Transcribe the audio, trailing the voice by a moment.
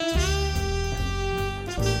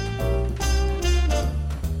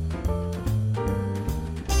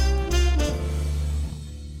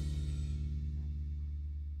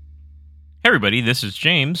everybody, this is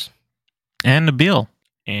James. And Nabil.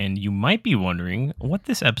 And you might be wondering what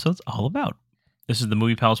this episode's all about. This is the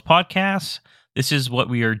Movie Pals podcast. This is what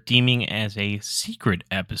we are deeming as a secret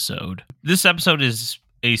episode. This episode is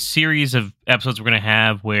a series of episodes we're going to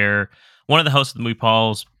have where one of the hosts of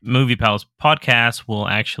the Movie Pals podcast will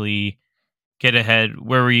actually get ahead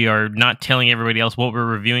where we are not telling everybody else what we're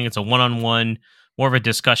reviewing. It's a one-on-one, more of a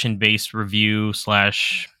discussion-based review / I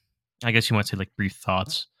guess you might say like brief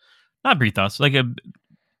thoughts. Not brief thoughts, like a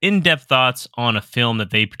in-depth thoughts on a film that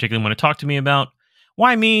they particularly want to talk to me about.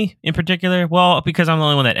 Why me in particular? Well, because I'm the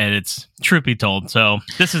only one that edits, truth be told. So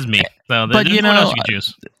this is me. So but you know, you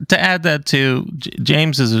choose. To add that to,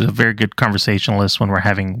 James is a very good conversationalist when we're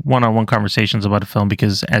having one-on-one conversations about a film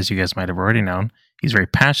because, as you guys might have already known, he's very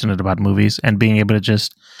passionate about movies, and being able to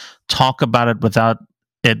just talk about it without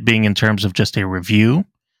it being in terms of just a review,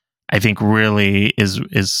 I think really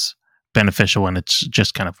is beneficial when it's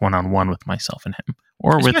just kind of one-on-one with myself and him,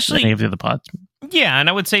 or especially with any of the other pods. Yeah, and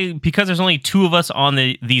I would say because there's only two of us on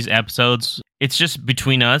these episodes, it's just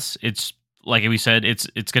between us. It's like we said, it's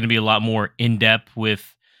going to be a lot more in-depth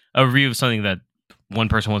with a review of something that one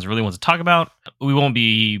person really wants to talk about. We won't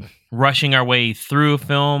be rushing our way through a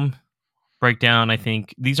film breakdown. I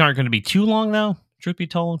think these aren't going to be too long, though, truth be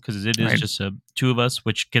told, because it is just two of us,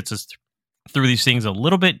 which gets us through these things a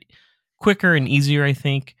little bit quicker and easier, I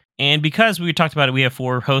think. And because we talked about it, we have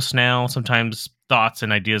 4 hosts now. Sometimes thoughts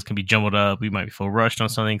and ideas can be jumbled up. We might feel rushed on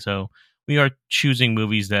something. So we are choosing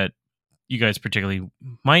movies that you guys particularly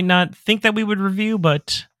might not think that we would review.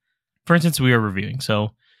 But for instance, we are reviewing.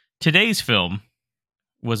 So today's film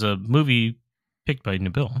was a movie picked by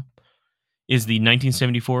Nabil. Is the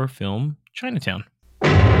 1974 film Chinatown.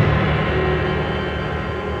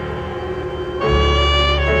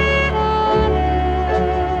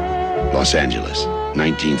 Los Angeles,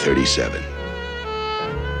 1937.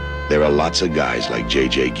 There are lots of guys like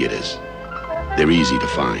J.J. Gittes. They're easy to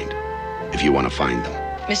find, if you want to find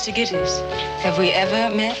them. Mr. Gittes, have we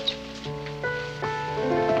ever met?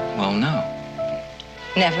 Well, no.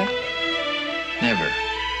 Never? Never.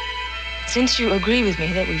 Since you agree with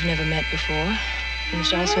me that we've never met before, you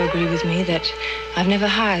must also agree with me that I've never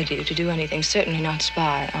hired you to do anything, certainly not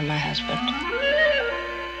spy on my husband.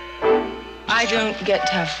 I don't get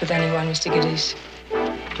tough with anyone, Mr. Gittes.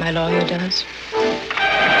 My lawyer does.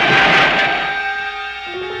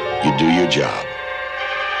 You do your job.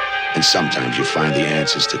 And sometimes you find the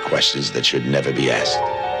answers to questions that should never be asked.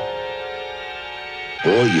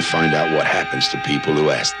 Or you find out what happens to people who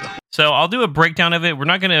ask them. So I'll do a breakdown of it. We're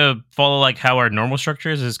not going to follow like how our normal structure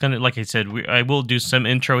is. It's going to, like I said, I will do some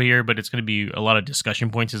intro here, but it's going to be a lot of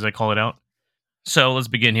discussion points as I call it out. So let's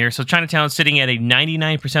begin here. So Chinatown is sitting at a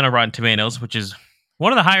 99% of Rotten Tomatoes, which is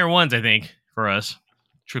one of the higher ones, I think, for us,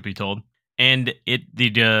 truth be told. And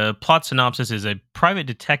the plot synopsis is a private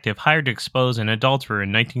detective hired to expose an adulterer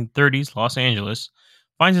in 1930s Los Angeles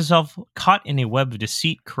finds himself caught in a web of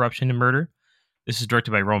deceit, corruption, and murder. This is directed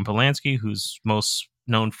by Roman Polanski, who's most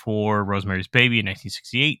known for Rosemary's Baby in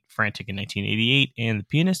 1968, Frantic in 1988, and The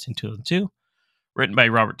Pianist in 2002. Written by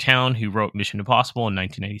Robert Towne, who wrote Mission Impossible in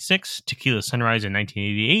 1996, Tequila Sunrise in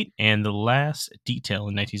 1988, and The Last Detail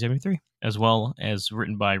in 1973, as well as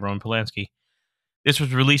written by Roman Polanski. This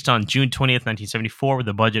was released on June 20th, 1974, with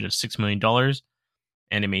a budget of $6 million,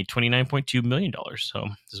 and it made $29.2 million, so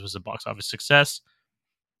this was a box office success.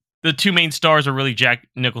 The two main stars are really Jack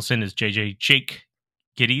Nicholson as J.J. Jake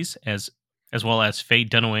Gittes, as well as Faye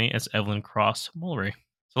Dunaway as Evelyn Cross Mullery.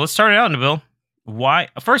 So let's start it out, Nabil. Why?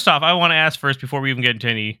 First off, I want to ask first, before we even get into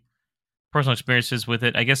any personal experiences with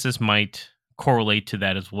it, I guess this might correlate to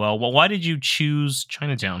that as well. Well, why did you choose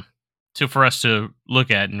Chinatown for us to look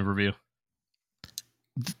at and review?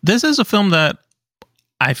 This is a film that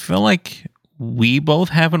I feel like we both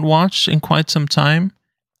haven't watched in quite some time.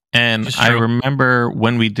 And I remember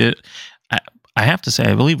when we did, I have to say,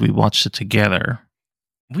 I believe we watched it together.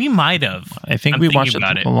 We might have. I think we watched it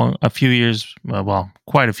a few years,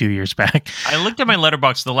 quite a few years back. I looked at my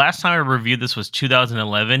letterbox. The last time I reviewed this was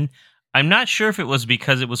 2011. I'm not sure if it was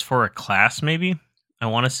because it was for a class, maybe. I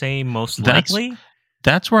want to say most likely.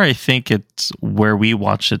 That's where I think it's where we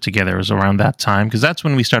watched it together, is around that time, because that's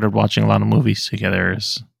when we started watching a lot of movies together.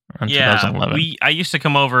 Around 2011. I used to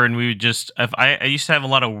come over and we would just. I used to have a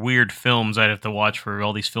lot of weird films I'd have to watch for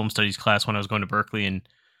all these film studies class when I was going to Berkeley, and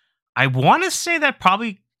I want to say that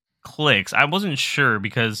probably clicks. I wasn't sure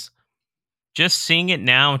because just seeing it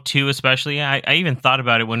now too, especially, I even thought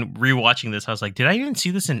about it when rewatching this. I was like, did I even see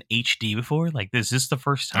this in HD before? Like, is this the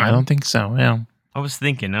first time? I don't think so. Yeah, I was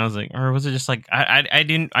thinking. I was like, or was it just like I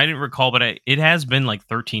didn't recall, but it has been like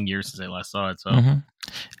 13 years since I last saw it. So, and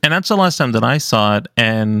that's the last time that I saw it,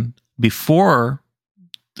 and before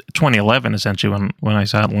 2011, essentially when I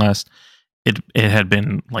saw it last, it had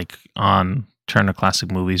been like on Turner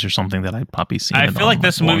Classic Movies or something that I'd probably seen. I it feel on, like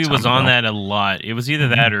this a long movie time was on ago. that a lot. It was either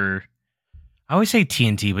that or I always say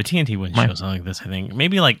TNT, but TNT wouldn't show something like this. I think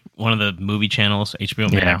maybe like one of the movie channels,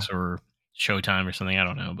 HBO Max or Showtime or something. I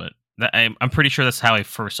don't know, but I'm pretty sure that's how I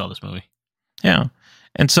first saw this movie. Yeah.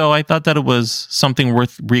 And so I thought that it was something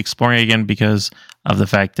worth re-exploring again because of the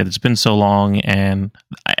fact that it's been so long. And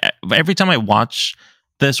every time I watch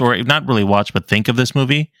this, or not really watch, but think of this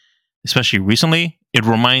movie, especially recently, it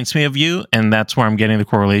reminds me of you. And that's where I'm getting the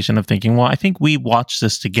correlation of thinking, well, I think we watched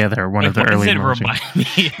this together. One of the early remind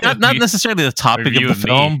me not necessarily the topic of the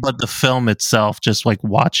film, but the film itself, just like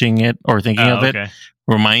watching it or thinking of it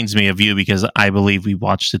reminds me of you because I believe we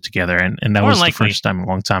watched it together. And that was the first time a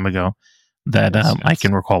long time ago that I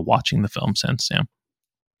can recall watching the film since. Yeah.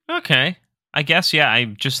 Okay. I guess, yeah.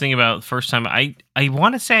 I'm just thinking about the first time. I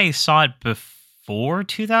want to say I saw it before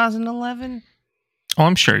 2011. Oh,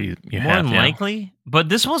 I'm sure you More have. than likely. But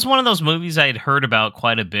this was one of those movies I had heard about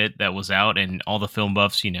quite a bit that was out, and all the film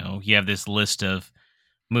buffs, you have this list of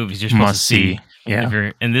movies you're supposed to see.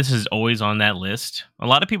 Yeah. And this is always on that list. A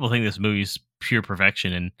lot of people think this movie's pure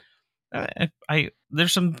perfection, and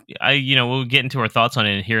we'll get into our thoughts on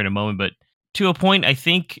it here in a moment, but to a point, I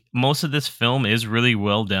think most of this film is really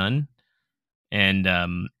well done,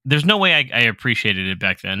 and there's no way I appreciated it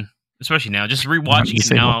back then, especially now. Just rewatching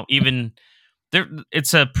it now, even there,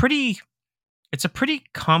 it's a pretty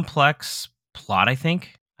complex plot. I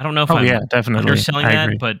think I don't know if I'm definitely underselling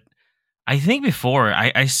that, but I think before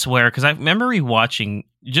I swear because I remember rewatching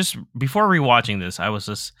just before rewatching this, I was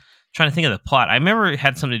just trying to think of the plot. I remember it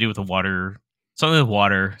had something to do with the water, something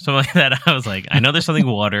like that. I was like, I know there's something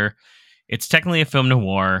with water. It's technically a film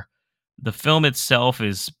noir. The film itself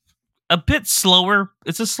is a bit slower.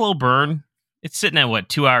 It's a slow burn. It's sitting at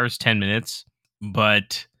 2 hours, 10 minutes.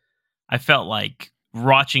 But I felt like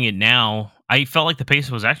watching it now, I felt like the pace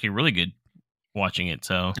was actually really good watching it.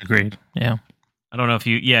 So agreed. Yeah. I don't know if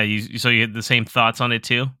you had the same thoughts on it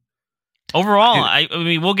too. Overall, I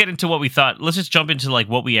mean, we'll get into what we thought. Let's just jump into like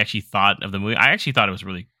what we actually thought of the movie. I actually thought it was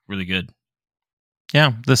really, really good.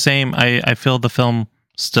 Yeah, the same. I feel the film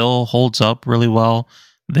still holds up really well.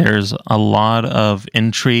 There's a lot of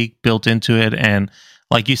intrigue built into it, and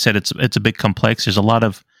like you said, it's a bit complex. There's a lot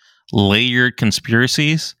of layered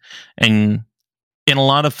conspiracies, and in a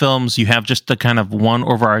lot of films, you have just the kind of one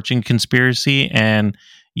overarching conspiracy, and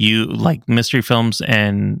you like mystery films,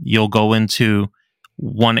 and you'll go into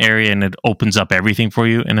one area and it opens up everything for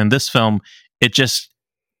you. And in this film, it just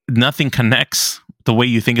nothing connects the way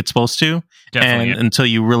you think it's supposed to, and until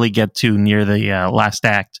you really get to near the last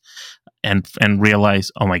act and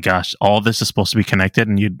realize, oh my gosh, all this is supposed to be connected,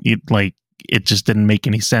 and you like it just didn't make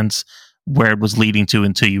any sense where it was leading to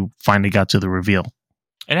until you finally got to the reveal.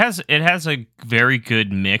 It has a very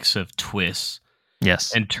good mix of twists,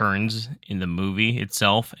 and turns in the movie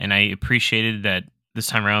itself, and I appreciated that this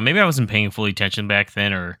time around. Maybe I wasn't paying full attention back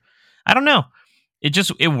then, or I don't know.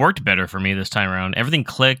 It worked better for me this time around. Everything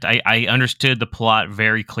clicked. I understood the plot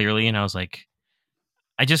very clearly, and I was like,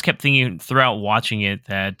 I just kept thinking throughout watching it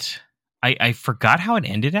that I forgot how it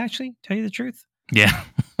ended, actually, tell you the truth. Yeah.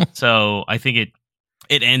 So I think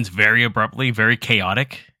it ends very abruptly, very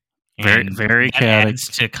chaotic. Very, very chaotic. Adds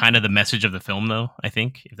to kind of the message of the film, though, I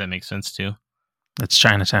think, if that makes sense, too. That's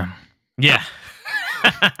Chinatown. Yeah.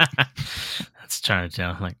 That's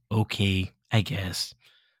Chinatown. Like, okay, I guess.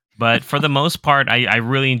 But for the most part, I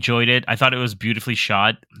really enjoyed it. I thought it was beautifully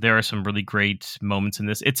shot. There are some really great moments in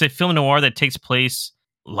this. It's a film noir that takes place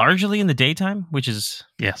largely in the daytime, which is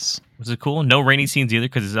cool. No rainy scenes either,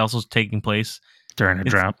 because it's also taking place during a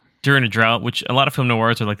drought. During a drought, which a lot of film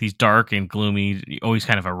noirs are like these dark and gloomy, always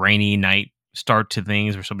kind of a rainy night start to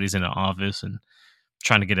things where somebody's in an office and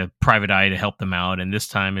trying to get a private eye to help them out. And this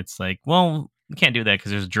time it's like, well, we can't do that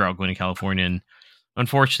because there's a drought going to California. And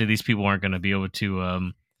unfortunately, these people aren't going to be able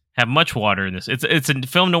to have much water in this. It's a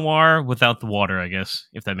film noir without the water, I guess,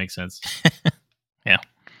 if that makes sense. Yeah.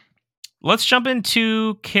 Let's jump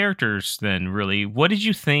into characters then, really. What did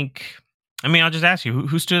you think? I mean, I'll just ask you,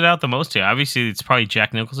 who stood out the most here? Obviously, it's probably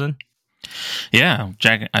Jack Nicholson. Yeah,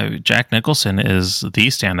 Jack Nicholson is the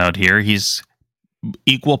standout here. He's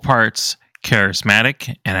equal parts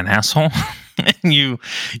charismatic and an asshole. And you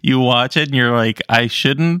watch it and you're like, I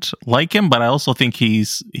shouldn't like him, but I also think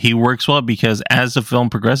he works well because as the film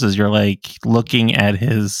progresses, you're like looking at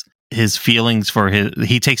his feelings for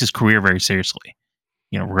he takes his career very seriously.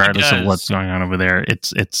 Regardless of what's going on over there,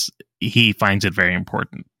 he finds it very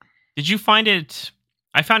important. Did you find it?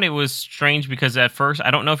 I found it was strange because at first, I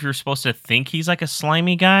don't know if you're supposed to think he's like a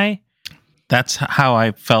slimy guy. That's how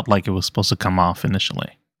I felt like it was supposed to come off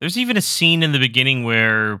initially. There's even a scene in the beginning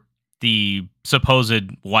where the supposed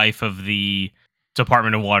wife of the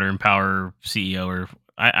Department of Water and Power CEO, or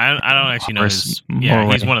I don't actually know his.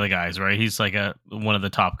 Yeah, he's one of the guys, right? He's like one of the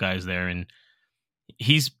top guys there, and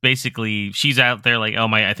he's basically, she's out there like, oh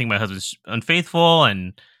I think my husband's unfaithful,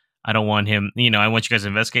 and I don't want him. I want you guys to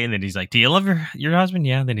investigate. And then he's like, do you love your husband?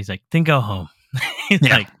 Yeah. And then he's like, then go home. He's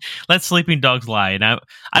like, let sleeping dogs lie. And I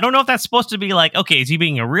don't know if that's supposed to be like, okay, is he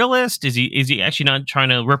being a realist? Is he actually not trying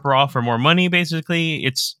to rip her off for more money? Basically,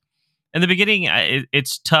 it's in the beginning,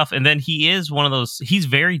 it's tough. And then he is one of those. He's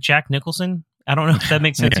very Jack Nicholson. I don't know if that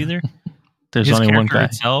makes sense either. There's his only one character guy.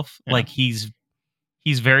 Itself, like he's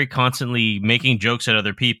very constantly making jokes at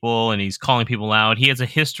other people, and he's calling people out. He has a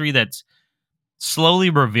history that's slowly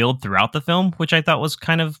revealed throughout the film, which I thought was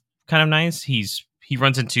kind of nice. He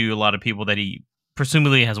runs into a lot of people that he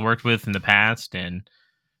presumably has worked with in the past and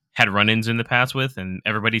had run-ins in the past with, and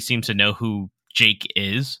everybody seems to know who Jake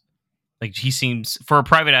is. Like, he seems, for a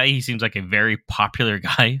private eye, he seems like a very popular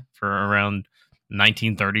guy for around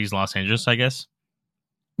 1930s Los Angeles, I guess.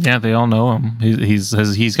 Yeah, they all know him. He's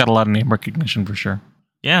got a lot of name recognition for sure.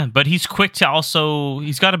 Yeah, but he's quick to also.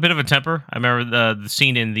 He's got a bit of a temper. I remember the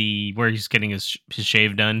scene where he's getting his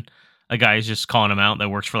shave done. A guy is just calling him out that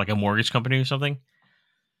works for like a mortgage company or something.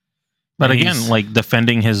 But again, like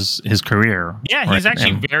defending his career. Yeah, right? He's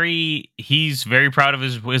actually he's very proud of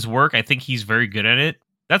his work. I think he's very good at it.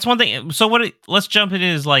 That's one thing. So let's jump into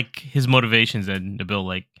his motivations then, Nabil.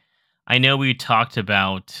 Like, I know we talked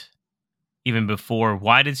about even before.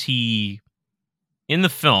 Why does he in the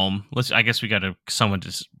film? I guess we got to someone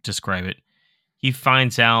to describe it. He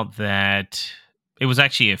finds out that it was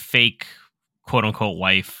actually a fake, quote unquote,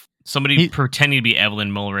 wife. Somebody pretending to be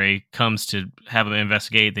Evelyn Mulray comes to have him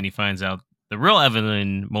investigate. Then he finds out the real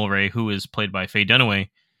Evelyn Mulray, who is played by Faye Dunaway,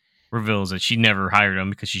 reveals that she never hired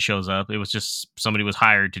him because she shows up. It was just somebody was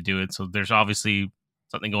hired to do it. So there's obviously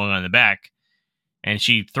something going on in the back. And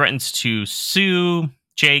she threatens to sue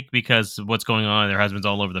Jake because of what's going on. Their husband's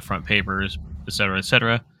all over the front papers, et cetera, et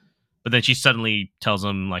cetera. But then she suddenly tells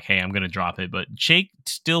him, like, hey, I'm going to drop it. But Jake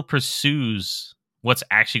still pursues what's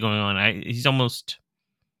actually going on. He's almost,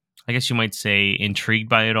 I guess you might say, intrigued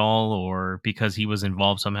by it all, or because he was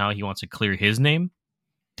involved somehow, he wants to clear his name.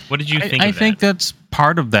 What did you think of that? I think that's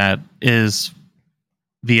part of that is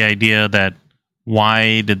the idea that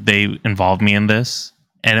why did they involve me in this?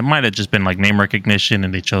 And it might have just been like name recognition,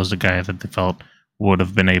 and they chose the guy that they felt would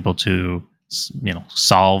have been able to,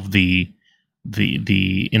 solve the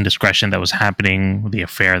indiscretion that was happening, the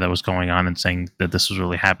affair that was going on, and saying that this was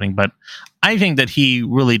really happening. But I think that he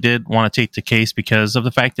really did want to take the case because of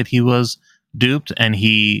the fact that he was duped, and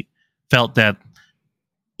he felt that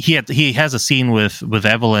he has a scene with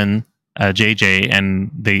Evelyn, JJ,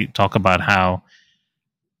 and they talk about how,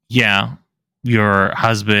 your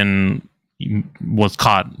husband was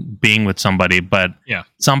caught being with somebody, but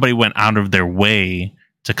somebody went out of their way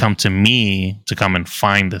to come to me to come and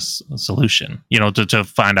find this solution, to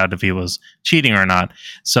find out if he was cheating or not.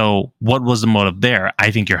 So what was the motive there? I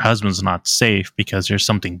think your husband's not safe because there's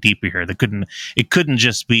something deeper here. It couldn't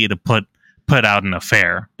just be to put out an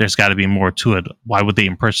affair. There's got to be more to it. Why would they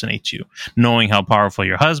impersonate you? Knowing how powerful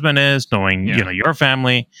your husband is, knowing, your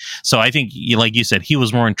family. So I think, like you said, he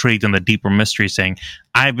was more intrigued in the deeper mystery, saying,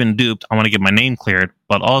 I've been duped. I want to get my name cleared,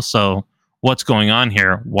 but also what's going on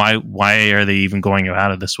here? Why are they even going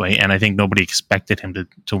about it this way? And I think nobody expected him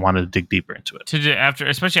to want to dig deeper into it.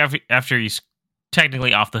 Especially after he's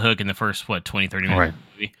technically off the hook in the first, 20, 30 minutes of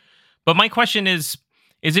the movie. But my question is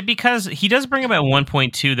it because he does bring up at one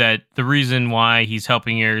point too that the reason why he's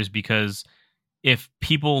helping her is because if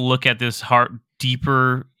people look at this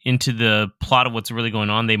deeper into the plot of what's really going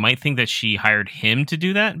on, they might think that she hired him to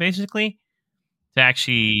do that, basically, to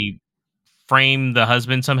actually frame the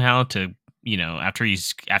husband somehow to, after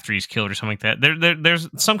he's killed or something like that. There's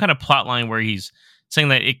some kind of plot line where he's saying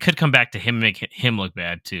that it could come back to him and make him look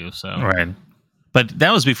bad too. So right, but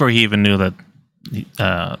that was before he even knew that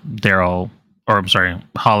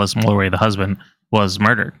Hollis Mulray, the husband, was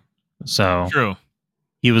murdered. So true.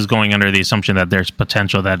 He was going under the assumption that there's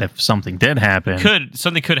potential that if something did happen,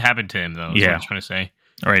 something could happen to him, though. Is what I'm trying to say.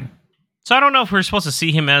 All right. So I don't know if we're supposed to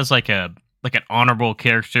see him as like an honorable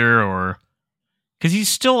character, or because he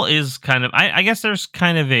still is kind of. I guess there's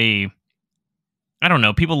kind of a. I don't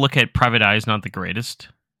know. People look at Private Eye's not the greatest,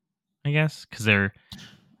 I guess, because they're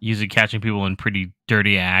usually catching people in pretty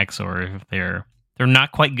dirty acts, or if they're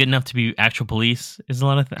not quite good enough to be actual police. Is a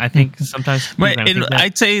lot of I think sometimes.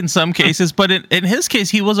 I'd say in some cases, but in his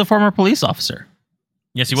case, he was a former police officer.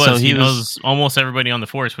 Yes, he was. So he knows almost everybody on the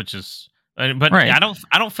force, which is But Right. I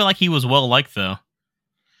don't feel like he was well liked though.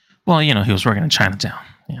 Well, he was working in Chinatown.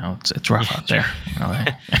 It's rough out there.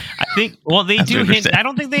 I think. Well, they do hint. I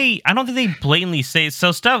don't think they blatantly say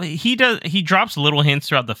so. Stuff he does. He drops little hints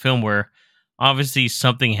throughout the film where obviously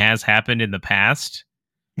something has happened in the past.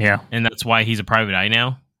 Yeah, and that's why he's a private eye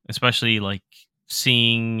now. Especially like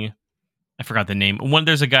seeing. I forgot the name.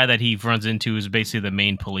 There's a guy that he runs into who's basically the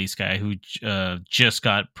main police guy who just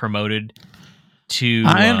got promoted to.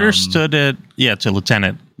 I understood it. Yeah, to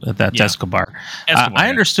lieutenant. That's Escobar. I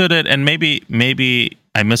understood it, and maybe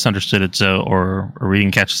I misunderstood it. Or we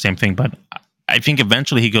didn't catch the same thing. But I think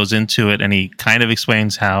eventually he goes into it, and he kind of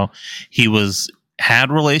explains how he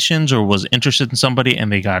had relations or was interested in somebody,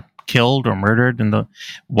 and they got killed or murdered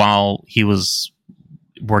while he was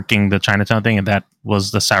working the Chinatown thing, and that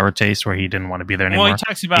was the sour taste where he didn't want to be there anymore. Well, he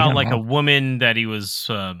talks about like a woman that he was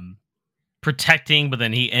protecting, but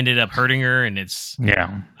then he ended up hurting her, and it's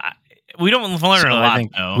we don't learn a lot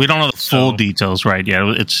though. We don't know the full details, right?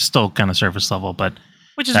 Yeah, it's still kind of surface level, but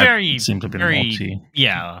which is very seemed to be very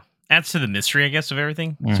adds to the mystery, I guess, of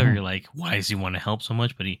everything. Mm-hmm. So you're like, why does he want to help so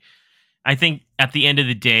much? But I think at the end of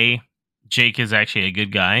the day, Jake is actually a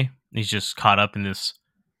good guy. He's just caught up in this.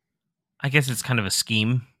 I guess it's kind of a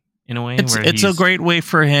scheme in a way. It's a great way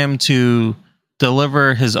for him to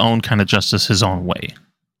deliver his own kind of justice his own way.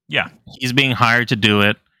 Yeah, he's being hired to do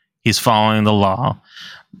it. He's following the law.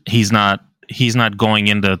 He's not going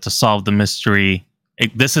in to solve the mystery.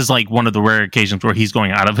 This is like one of the rare occasions where he's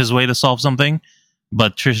going out of his way to solve something.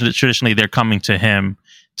 But traditionally, they're coming to him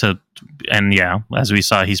and as we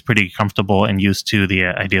saw, he's pretty comfortable and used to the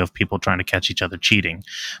idea of people trying to catch each other cheating.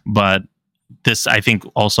 But this, I think,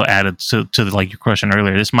 also added to like your question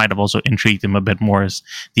earlier. This might have also intrigued him a bit more as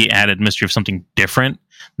the added mystery of something different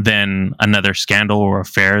than another scandal or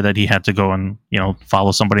affair that he had to go and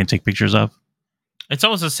follow somebody and take pictures of. It's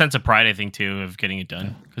almost a sense of pride, I think, too, of getting it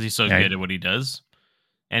done because he's so good at what he does.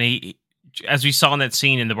 And he, as we saw in that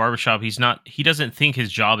scene in the barbershop, he doesn't think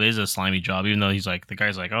his job is a slimy job, even though he's like, the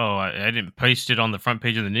guy's like, oh, I didn't post it on the front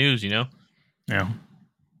page of the news, Yeah.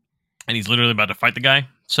 And he's literally about to fight the guy.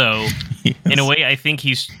 So in a way, I think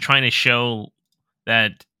he's trying to show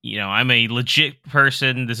that, I'm a legit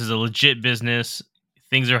person. This is a legit business.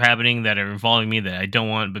 Things are happening that are involving me that I don't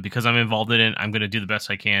want, but because I'm involved in it, I'm going to do the best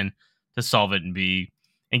I can to solve it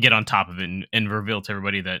and get on top of it and reveal to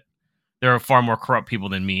everybody that there are far more corrupt people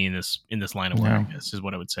than me in this line of work, I guess, is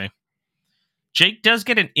what I would say. Jake does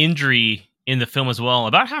get an injury in the film as well,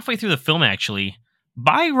 about halfway through the film, actually,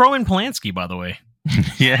 by Roman Polanski, by the way.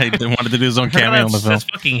 Yeah, he wanted to do his own cameo in the film. That's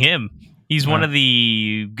fucking him. He's one of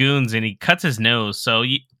the goons, and he cuts his nose. So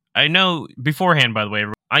I know beforehand, by the way,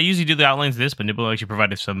 I usually do the outlines of this, but Nibble actually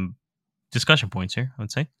provided some discussion points here, I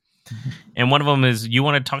would say. Mm-hmm. And one of them is you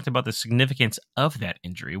want to talk about the significance of that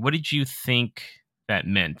injury. What did you think that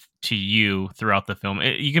meant to you throughout the film?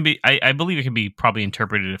 I believe it can be probably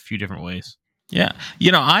interpreted a few different ways. Yeah.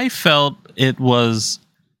 I felt it was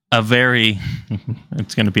a very,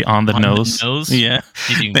 it's going to be on the nose. Yeah.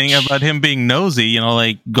 Thing about him being nosy,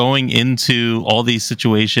 like going into all these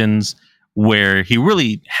situations where he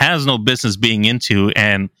really has no business being into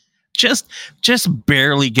and just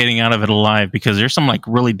barely getting out of it alive because there's some like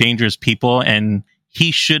really dangerous people and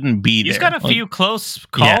he shouldn't be there. He's got a few close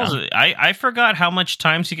calls. Yeah. I forgot how much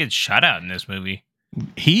times he gets shot out in this movie.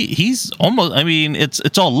 He's almost,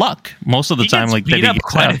 it's all luck most of the time. Like beat up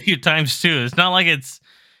quite a few times too. It's not like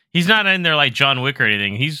he's not in there like John Wick or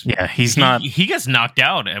anything. He's not. He gets knocked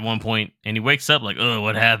out at one point, and he wakes up like, "Oh,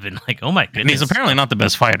 what happened?" Like, "Oh my goodness!" And he's apparently not the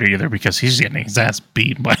best fighter either because he's getting his ass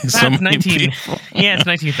beat by some people. Yeah, it's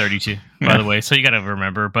 1932, by the way. So you got to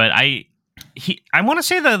remember. But I want to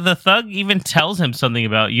say the thug even tells him something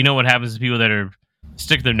about what happens to people that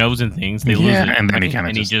stick their nose in things. They lose it, and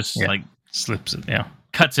then he just like slips it.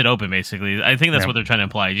 Cuts it open. Basically, I think that's what they're trying to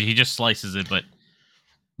imply. He just slices it, but.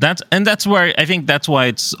 That's where I think that's why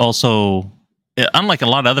it's also unlike a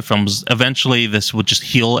lot of other films. Eventually, this would just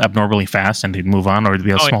heal abnormally fast, and they'd move on, or it'd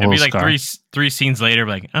be a small little like scar. three scenes later,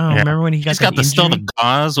 like, remember when he's got still the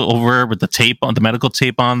gauze over with the tape on the medical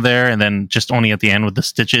tape on there, and then just only at the end with the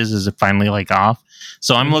stitches is it finally like off.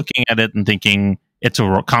 So I'm looking at it and thinking it's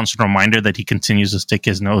a constant reminder that he continues to stick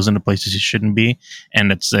his nose into places he shouldn't be,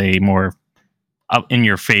 and it's a more up in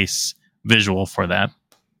your face visual for that.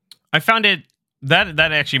 I found it. That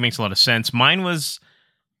actually makes a lot of sense. Mine was,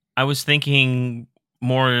 I was thinking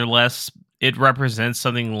more or less it represents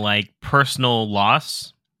something like personal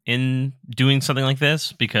loss in doing something like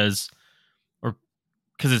this because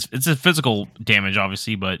it's a physical damage,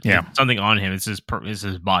 obviously, but it's something on him. It's his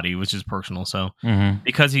body, which is personal. So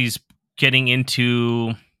because he's getting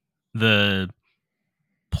into the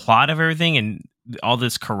plot of everything and all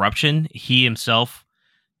this corruption, he himself,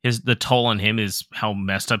 the toll on him is how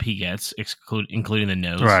messed up he gets, including the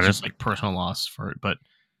nose. Right. It's just like personal loss for it. But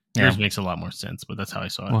yours makes a lot more sense. But that's how I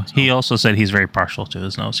saw it. Well, so. He also said he's very partial to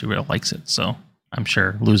his nose. He really likes it. So I'm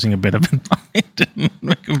sure losing a bit of it didn't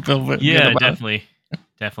make him feel good about definitely.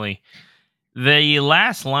 Definitely. The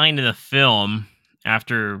last line of the film,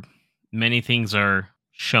 after many things are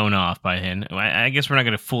shown off by him, I guess we're not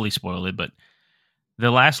going to fully spoil it, but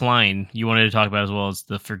the last line you wanted to talk about as well is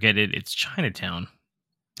the "Forget it, it's Chinatown."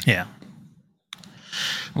 Yeah.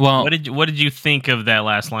 Well, what did you think of that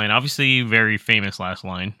last line? Obviously, very famous last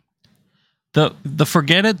line. The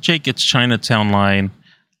 "Forget it, Jake, it's Chinatown" line.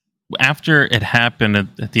 After it happened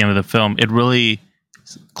at the end of the film, it really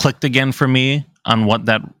clicked again for me on what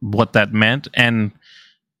that meant, and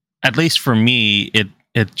at least for me,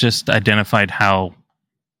 it just identified how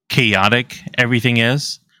chaotic everything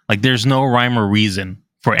is. Like, there's no rhyme or reason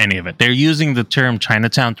for any of it. They're using the term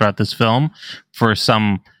Chinatown throughout this film for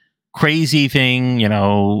some crazy thing,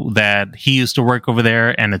 that he used to work over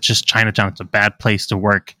there, and it's just Chinatown. It's a bad place to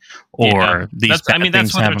work, or these. That's what happen. they're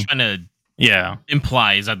trying to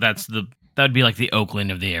imply is that would be like the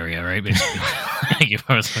Oakland of the area, right? Basically, like if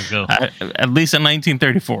I was going to go, at least in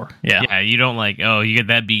 1934. Yeah, you don't you get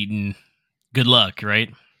that beaten. Good luck,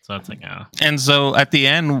 right? So it's like, oh. And so at the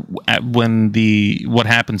end, when what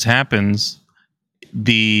happens,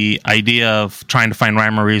 the idea of trying to find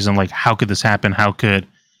rhyme or reason, like how could this happen? How could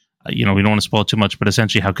we don't want to spoil too much, but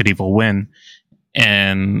essentially, how could evil win?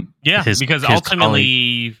 And because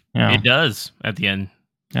ultimately it does at the end.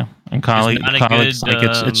 Yeah, and colleagues like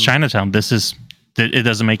it's Chinatown. It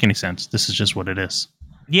doesn't make any sense. This is just what it is.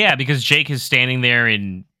 Yeah, because Jake is standing there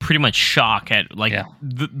in pretty much shock at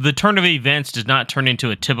the turn of events does not turn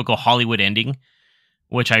into a typical Hollywood ending,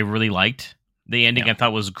 which I really liked. The ending I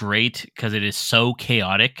thought was great because it is so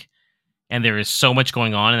chaotic and there is so much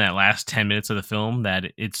going on in that last 10 minutes of the film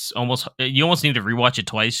that you almost need to rewatch it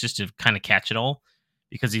twice just to kind of catch it all,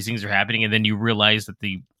 because these things are happening, and then you realize that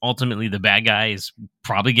ultimately the bad guy is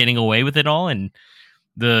probably getting away with it all, and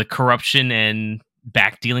the corruption and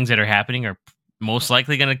back dealings that are happening are most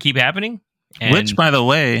likely going to keep happening. Which, by the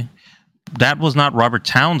way, that was not Robert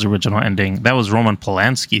Towne's original ending. That was Roman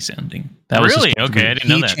Polanski's ending. That really? Okay, I didn't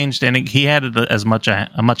know that. He changed ending. He had a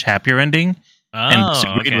much happier ending, and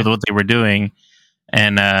disagreed with what they were doing.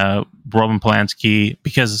 And Roman Polanski,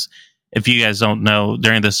 because if you guys don't know,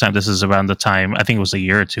 during this time, this is around the time, I think it was a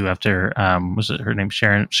year or two after, was it her name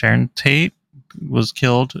Sharon Tate was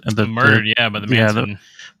killed? Murdered, by the Manson.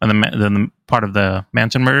 The part of the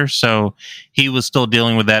Manson murder. So he was still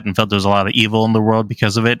dealing with that and felt there was a lot of evil in the world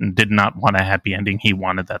because of it, and did not want a happy ending. He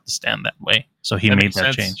wanted that to stand that way. So he made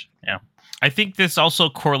that change. Yeah. I think this also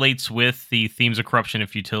correlates with the themes of corruption and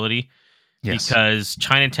futility. Yes. Because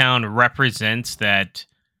Chinatown represents that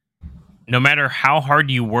no matter how hard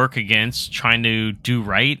you work against trying to do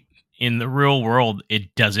right, in the real world,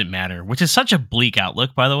 it doesn't matter, which is such a bleak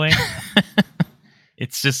outlook, by the way.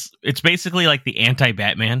 It's basically like the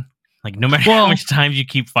anti-Batman. Like, no matter how much times you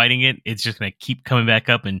keep fighting it, it's just going to keep coming back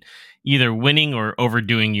up and either winning or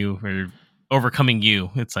overdoing you or overcoming you.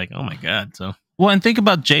 It's like, oh my God. So, well, and think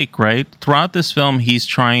about Jake, right? Throughout this film, he's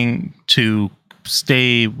trying to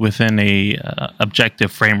stay within a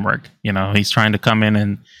objective framework. He's trying to come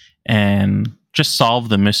in and just solve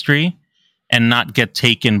the mystery and not get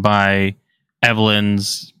taken by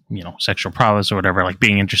Evelyn's, sexual prowess or whatever, like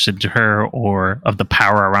being interested to her or of the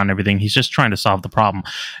power around everything. He's just trying to solve the problem.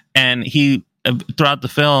 And he, throughout the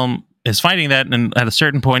film, is fighting that, and at a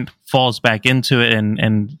certain point falls back into it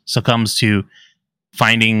and succumbs to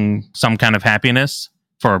finding some kind of happiness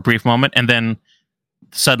for a brief moment. And then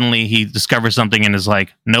suddenly he discovers something and is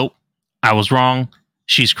like, nope, I was wrong.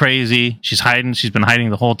 She's crazy. She's hiding. She's been hiding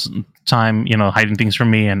the whole time, hiding things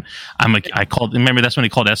from me. And remember, that's when he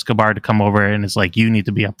called Escobar to come over, and it's like, you need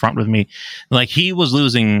to be upfront with me. Like, he was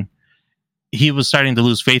starting to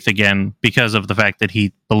lose faith again because of the fact that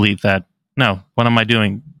he believed that, no, what am I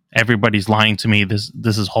doing? Everybody's lying to me.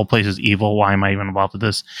 This whole place is evil. Why am I even involved with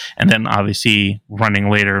this? And then obviously running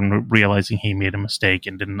later and realizing he made a mistake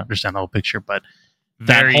and didn't understand the whole picture. But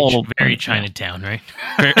very Chinatown, right?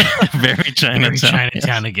 Very Chinatown. Very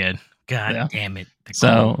Chinatown again. God damn it.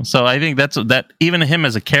 So I think that even him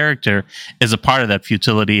as a character is a part of that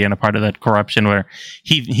futility and a part of that corruption, where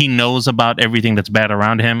he knows about everything that's bad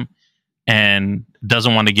around him and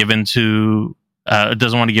doesn't want to give into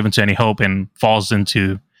any hope, and falls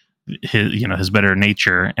into his better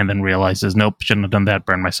nature, and then realizes, nope, shouldn't have done that,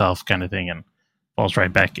 burn myself kind of thing, and falls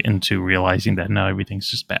right back into realizing that no, everything's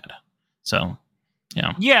just bad. So.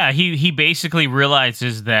 Yeah. Yeah, he basically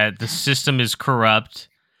realizes that the system is corrupt,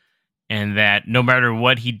 and that no matter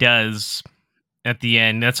what he does at the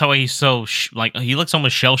end, that's how he's so he looks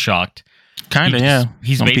almost shell shocked. Kind of, yeah.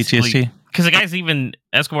 He's On basically PTSD. because the guy's even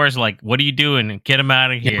Escobar's like, "What are you doing? Get him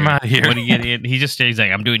out of here! Get him out of here." What are you getting?" He just stays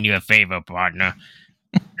like, "I'm doing you a favor, partner."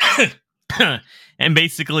 And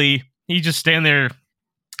basically, he just stand there,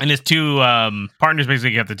 and his two partners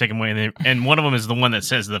basically have to take him away, and one of them is the one that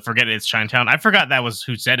says the "Forget it, it's Chinatown." I forgot that was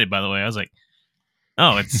who said it. By the way, I was like,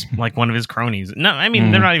 "Oh, it's like one of his cronies." No, I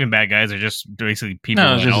mean they're not even bad guys; they're just basically people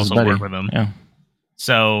that just also work with him. Yeah.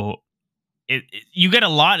 So you get a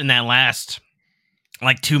lot in that last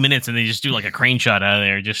like 2 minutes, and they just do like a crane shot out of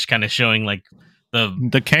there, just kind of showing like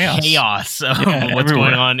the chaos of what's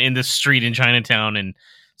going on in the street in Chinatown, and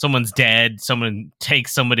someone's dead, someone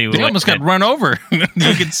takes somebody. They almost got run over. You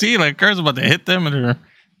can see like cars about to hit them, and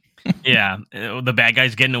yeah, the bad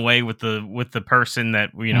guy's getting away with the person that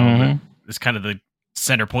is kind of the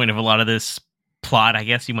center point of a lot of this plot, I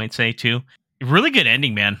guess you might say too. Really good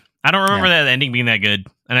ending, man. I don't remember that ending being that good,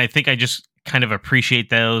 and I think I just kind of appreciate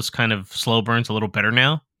those kind of slow burns a little better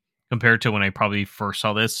now compared to when I probably first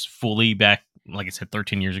saw this fully back, like I said,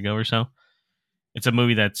 13 years ago or so. It's a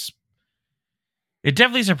movie it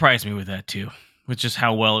definitely surprised me with that too, with just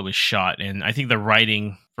how well it was shot. And I think the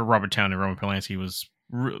writing for Robert Towne and Roman Polanski was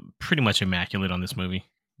pretty much immaculate on this movie.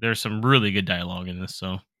 There's some really good dialogue in this.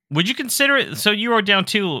 So would you consider it? So you wrote down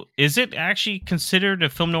too, is it actually considered a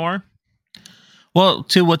film noir? Well,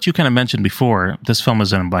 to what you kind of mentioned before, this film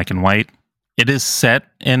is in black and white. It is set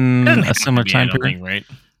in a similar time period, right?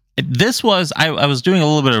 This was I was doing a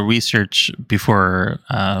little bit of research before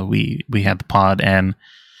we had the pod, and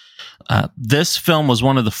this film was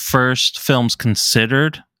one of the first films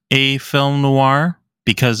considered a film noir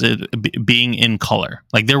because it being in color.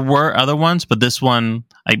 Like there were other ones, but this one,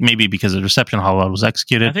 maybe because of the reception, how it was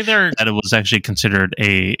executed, I think that it was actually considered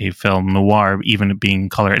a film noir, even it being in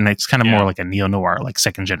color, and it's kind of more like a neo noir, like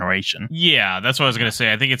second generation. Yeah, that's what I was gonna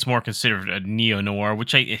say. I think it's more considered a neo noir,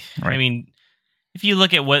 which I mean, if you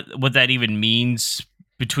look at what that even means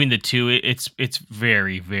between the two, it's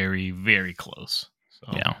very, very, very close.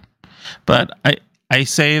 So. Yeah, but I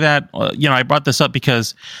say that I brought this up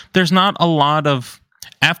because there's not a lot of,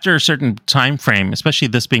 after a certain time frame, especially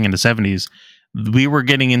this being in the 70s, we were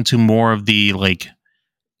getting into more of the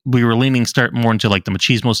we were leaning more into like the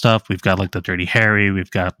machismo stuff. We've got like the Dirty Harry,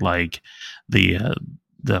 we've got like the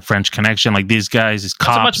French Connection, like these guys, these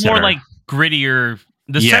cops. It's much more like grittier.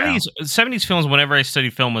 The 70s films, whenever I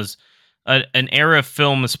studied film, was an era of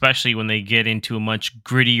film, especially when they get into a much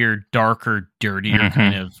grittier, darker, dirtier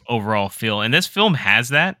kind of overall feel. And this film has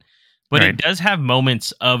that, but it does have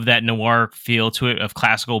moments of that noir feel to it, of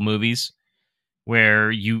classical movies,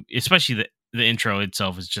 where especially the intro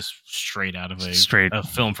itself is just straight out of a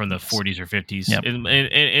film from the 40s or 50s. Yep.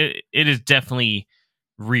 It is definitely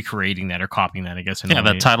recreating that or copying that, I guess.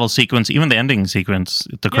 The title sequence, even the ending sequence,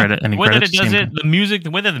 the way that it does it, the music,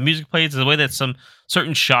 the way that the music plays, the way that some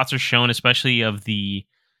certain shots are shown, especially of the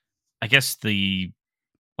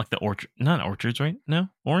orchard, not orchards, right? No,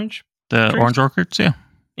 orange. The trees? Orange orchards, yeah.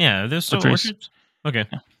 Yeah, there's still orchards. Okay,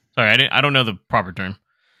 sorry, I don't know the proper term.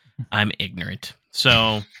 I'm ignorant.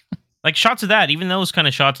 So, like shots of that, even those kind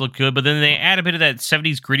of shots look good, but then they add a bit of that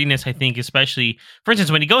 70s grittiness, I think, especially, for instance,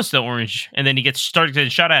 when he goes to the orange and then he gets started getting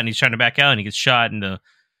shot at and he's trying to back out and he gets shot and the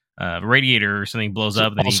radiator or something blows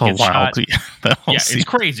up, then he gets shot. It's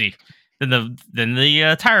crazy. Then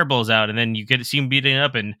the tire blows out and then you get to see him beating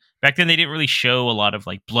up, and back then they didn't really show a lot of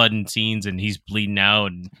like blood and scenes and he's bleeding out.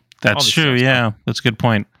 And that's true, yeah. That's a good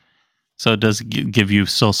point. So it does give you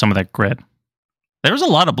still some of that grit. There was a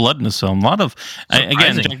lot of blood in this film. A lot of,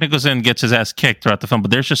 again, Jack Nicholson gets his ass kicked throughout the film,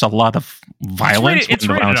 but there's just a lot of violence. It's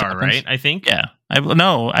rated R, right? I think. Yeah. I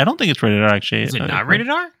don't think it's rated R, actually. Is it not rated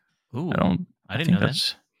R? Ooh, I didn't know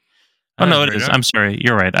that. Oh, no, it is. I'm sorry.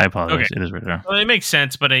 You're right. I apologize. Okay. It is rated R. Well, it makes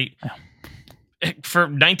sense, but for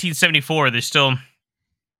 1974, there's still,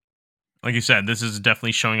 like you said, this is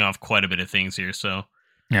definitely showing off quite a bit of things here. So,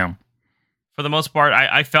 yeah. For the most part,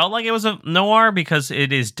 I felt like it was a noir because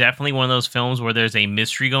it is definitely one of those films where there's a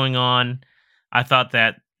mystery going on. I thought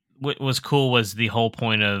that what was cool was the whole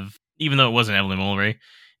point of, even though it wasn't Evelyn Mulvey,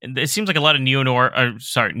 it seems like a lot of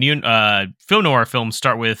film noir films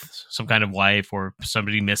start with some kind of wife or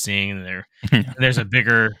somebody missing, and there's a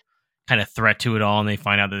bigger kind of threat to it all, and they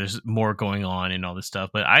find out that there's more going on and all this stuff.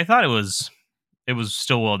 But I thought it was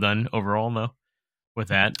still well done overall, though, with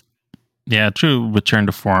that. Yeah, true return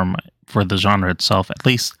to form for the genre itself, at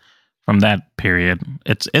least from that period.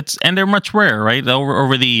 It's and they're much rare, right?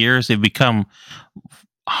 Over the years, they've become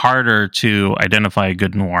harder to identify a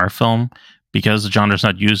good noir film because the genre's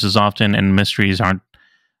not used as often, and mysteries aren't.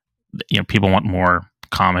 People want more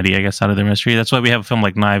comedy, I guess, out of their mystery. That's why we have a film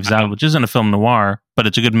like Knives Out, which isn't a film noir, but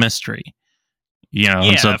it's a good mystery. Yeah,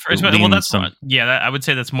 I would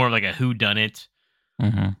say that's more like a whodunit.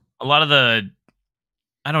 Mm-hmm. A lot of the,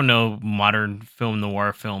 I don't know, modern film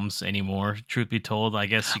noir films anymore. Truth be told, I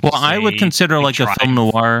guess. I would consider like a film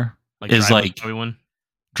noir is Drive like was one.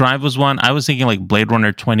 Drive was one. I was thinking like Blade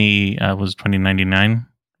Runner 2099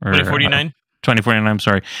 or 2049. 2049. I'm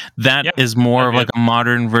sorry. That is more of like a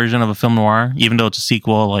modern version of a film noir, even though it's a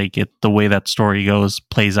sequel. Like the way that story goes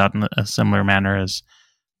plays out in a similar manner as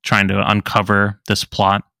trying to uncover this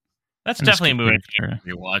plot. That's definitely a movie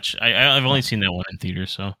you watch. I've only seen that one in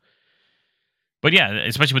theaters, so. But yeah,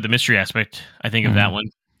 especially with the mystery aspect, I think of that one.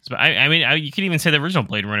 So, I mean, you could even say the original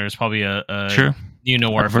Blade Runner is probably a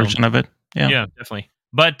noir version of it. Yeah, definitely.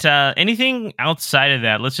 But anything outside of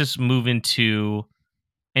that, let's just move into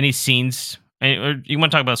any scenes. Or you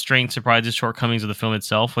want to talk about strengths, surprises, shortcomings of the film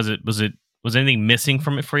itself? Was anything missing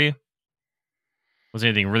from it for you? Was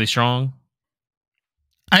anything really strong?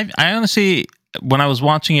 I honestly, when I was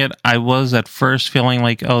watching it, I was at first feeling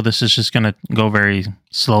like, oh, this is just going to go very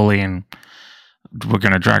slowly and we're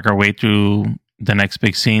going to drag our way through the next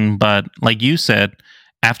big scene. But like you said,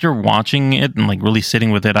 after watching it and like really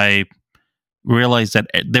sitting with it, I realized that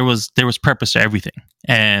there was purpose to everything.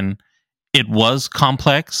 And it was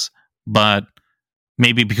complex, but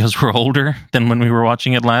maybe because we're older than when we were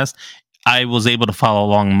watching it last, I was able to follow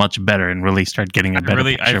along much better and really start getting a better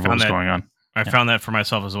picture of what was going on. I found that for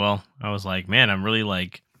myself as well. I was like, man, I'm really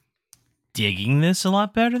like digging this a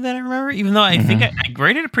lot better than I remember. Even though I think I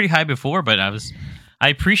graded it pretty high before, but I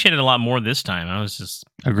appreciated it a lot more this time. I was just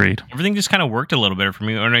agreed. Everything just kind of worked a little better for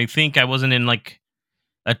me, and I think I wasn't in like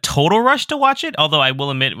a total rush to watch it. Although I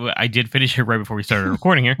will admit, I did finish it right before we started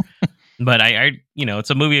recording here. But I it's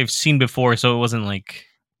a movie I've seen before, so it wasn't like,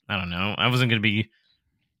 I don't know, I wasn't going to be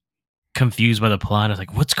confused by the plot. I was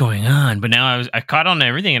like, what's going on? But now I caught on to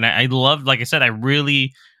everything, and I loved, like I said,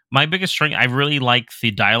 my biggest strength, I really like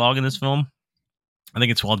the dialogue in this film. I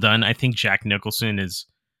think it's well done. I think Jack Nicholson is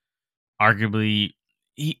arguably,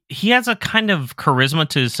 he has a kind of charisma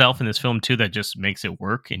to himself in this film too that just makes it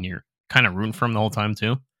work, and you're kind of rooting for him the whole time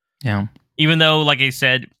too. Yeah. Even though, like I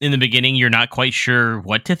said, in the beginning, you're not quite sure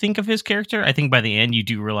what to think of his character, I think by the end you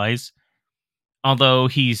do realize, although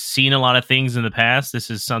he's seen a lot of things in the past, this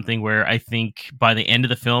is something where I think by the end of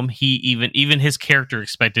the film, he even his character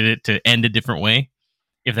expected it to end a different way.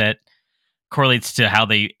 If that correlates to how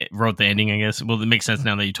they wrote the ending, I guess. Well, it makes sense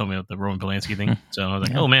now that you told me about the Roman Polanski thing. So I was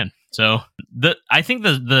like, oh man. So I think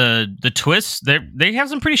the twists, they have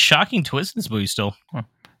some pretty shocking twists in this movie still.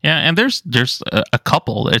 Yeah, and there's a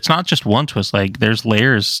couple. It's not just one twist. Like there's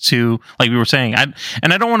layers to, like we were saying. I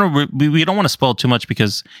don't want to. We don't want to spoil too much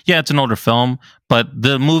because it's an older film, but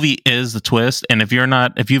the movie is the twist. And if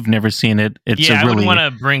you've never seen it, it's a really, I wouldn't want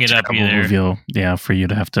to bring it up either. Reveal, for you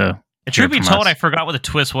to have to. Truth be told, I forgot what the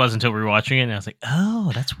twist was until we were watching it, and I was like,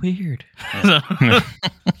 oh, that's weird.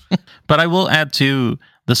 But I will add too,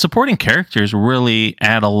 the supporting characters really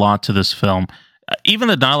add a lot to this film. Even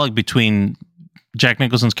the dialogue between Jack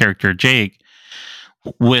Nicholson's character Jake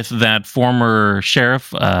with that former sheriff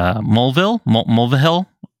Mulvihill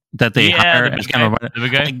that they hire as kind of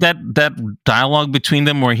like that dialogue between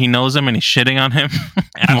them where he knows him and he's shitting on him.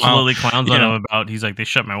 Absolutely clowns on him about, he's like, they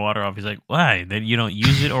shut my water off. He's like, why? Then you don't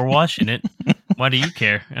use it or wash in it. Why do you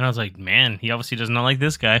care? And I was like, man, he obviously does not like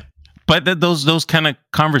this guy. But those kind of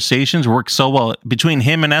conversations work so well between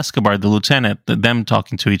him and Escobar, the lieutenant, them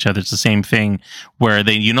talking to each other. It's the same thing where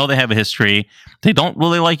they have a history. They don't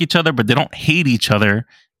really like each other, but they don't hate each other.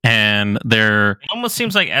 And it almost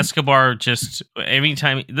seems like Escobar just every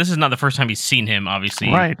time. This is not the first time he's seen him, obviously,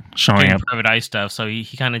 right? Showing up private eye stuff, so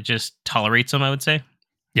he kind of just tolerates him, I would say.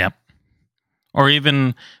 Yep. Or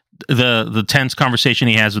even the tense conversation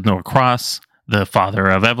he has with Noah Cross, the father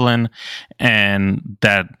of Evelyn, and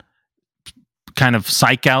that kind of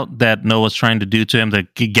psych out that Noah's trying to do to him to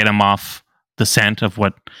get him off the scent of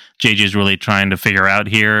what JJ is really trying to figure out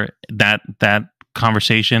here. That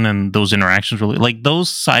conversation and those interactions really, like, those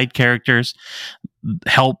side characters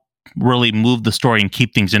help really move the story and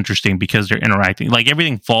keep things interesting because they're interacting. Like,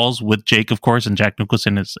 everything falls with Jake, of course, and Jack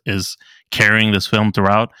Nicholson is carrying this film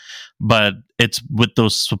throughout, but it's with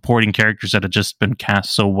those supporting characters that have just been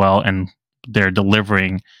cast so well, and they're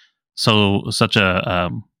delivering such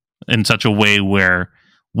a way where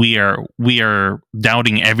we are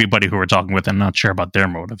doubting everybody who we're talking with and not sure about their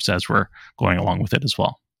motives as we're going along with it as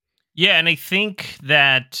well. Yeah, and I think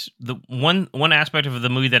that the one aspect of the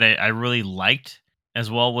movie that I really liked as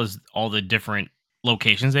well was all the different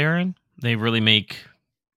locations they are in. They really make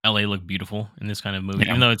LA look beautiful in this kind of movie,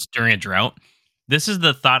 even though it's during a drought. This is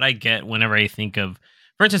the thought I get whenever I think of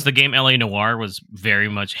For instance, the game LA Noire was very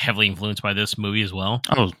much heavily influenced by this movie as well.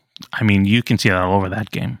 Oh, I mean, you can see that all over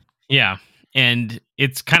that game. Yeah. And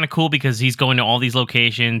it's kind of cool because he's going to all these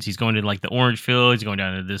locations. He's going to like the orange fields. He's going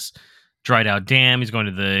down to this dried out dam. He's going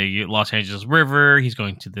to the Los Angeles River. He's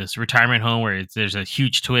going to this retirement home where there's a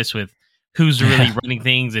huge twist with who's really running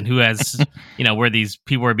things and who has, where these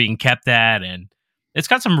people are being kept at. And it's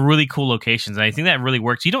got some really cool locations. And I think that really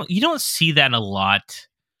works. You don't see that a lot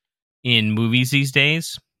in movies these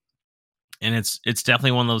days. And it's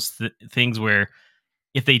definitely one of those things where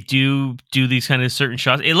if they do these kind of certain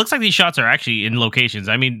shots, it looks like these shots are actually in locations.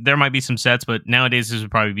 I mean, there might be some sets, but nowadays this would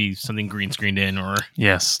probably be something green screened in or...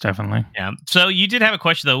 Yes, definitely. Yeah. So you did have a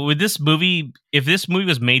question though. With this movie, if this movie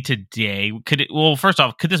was made today, first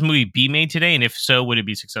off, could this movie be made today? And if so, would it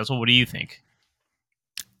be successful? What do you think?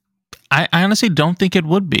 I honestly don't think it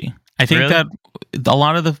would be. I think that a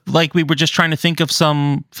lot of we were just trying to think of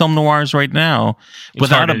some film noirs right now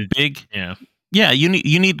without a big... Yeah, you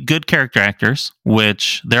need good character actors,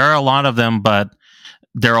 which there are a lot of them, but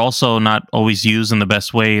they're also not always used in the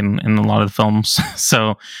best way in a lot of the films.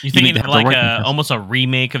 So you think almost a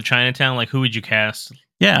remake of Chinatown? Like, who would you cast?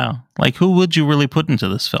 Yeah, like who would you really put into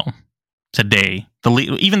this film today?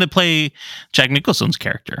 Even to play Jack Nicholson's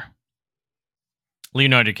character,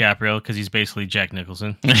 Leonardo DiCaprio, because he's basically Jack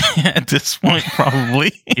Nicholson. At this point,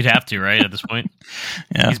 probably you'd have to, right? At this point,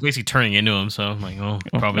 yeah, he's basically turning into him. So I'm like, well,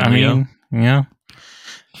 probably. I mean, yeah.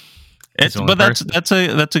 But that's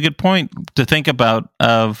a good point to think about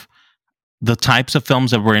of the types of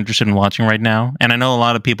films that we're interested in watching right now. And I know a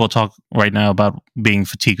lot of people talk right now about being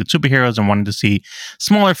fatigued with superheroes and wanting to see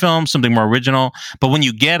smaller films, something more original. But when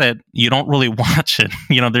you get it, you don't really watch it.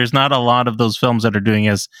 There's not a lot of those films that are doing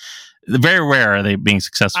very rare are they being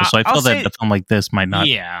successful. So I feel that a film like this might not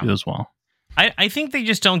do as well. I think they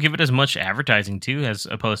just don't give it as much advertising too, as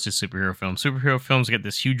opposed to superhero films. Superhero films get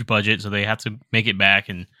this huge budget, so they have to make it back,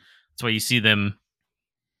 and that's why you see them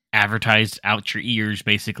advertised out your ears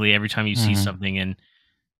basically every time you see something. And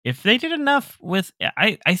if they did enough with,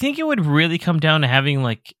 I think it would really come down to having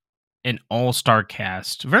like an all-star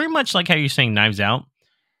cast, very much like how you're saying Knives Out.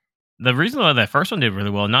 The reason why that first one did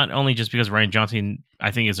really well, not only just because Rian Johnson,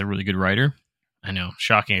 I think, is a really good writer. I know,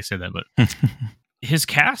 shocking I said that, but his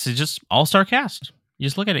cast is just all-star cast. You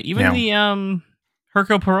just look at it. Even the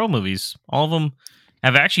Hercule Poirot movies, all of them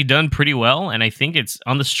have actually done pretty well, and I think it's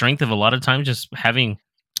on the strength of a lot of times just having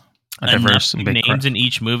a diverse names in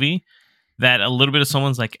each movie that a little bit of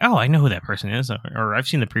someone's like, oh, I know who that person is, or I've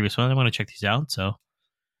seen the previous one, I want to check these out. So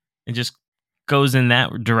it just goes in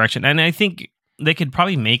that direction. And I think they could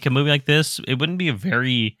probably make a movie like this. It wouldn't be a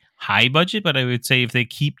very high budget, but I would say if they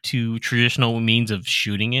keep to traditional means of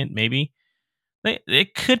shooting it, maybe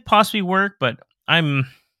it could possibly work, but I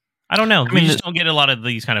don't know. We just don't get a lot of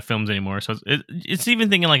these kind of films anymore. So it's even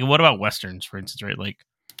thinking like, what about Westerns, for instance, right? Like,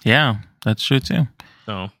 yeah, that's true too.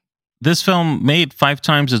 So this film made 5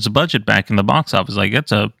 times its budget back in the box office. Like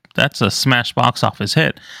that's a smash box office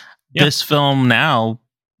hit. Yep. This film now,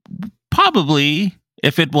 probably,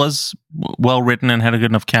 if it was well written and had a good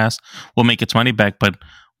enough cast, will make its money back. But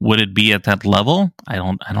would it be at that level? I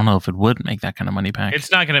don't know if it would make that kind of money back. It's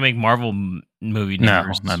not going to make Marvel movie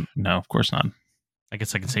numbers. No, of course not. I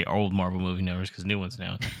guess I can say old Marvel movie numbers because new ones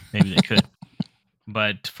now. Maybe they could.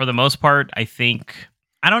 But for the most part, I think,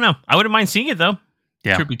 I don't know. I wouldn't mind seeing it though.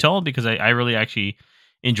 Yeah. Truth be told, because I really actually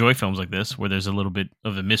enjoy films like this where there's a little bit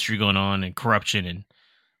of a mystery going on and corruption and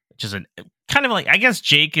just a kind of like, I guess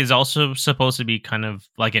Jake is also supposed to be kind of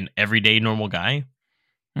like an everyday normal guy.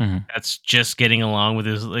 Mm-hmm. That's just getting along with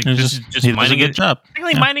his like just minding a good job.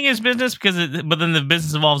 Really minding his business but then the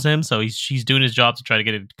business involves him, so he's doing his job to try to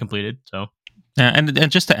get it completed. So yeah, and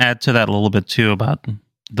just to add to that a little bit too about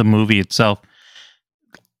the movie itself,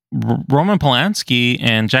 Roman Polanski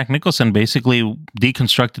and Jack Nicholson basically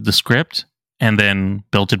deconstructed the script and then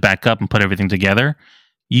built it back up and put everything together.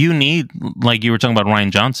 You need, like you were talking about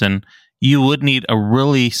Rian Johnson, you would need a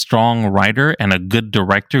really strong writer and a good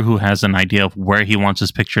director who has an idea of where he wants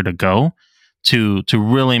his picture to go to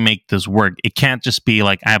really make this work. It can't just be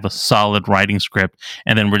like, I have a solid writing script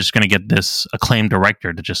and then we're just going to get this acclaimed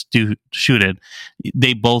director to just shoot it.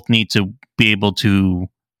 They both need to be able to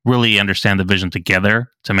really understand the vision together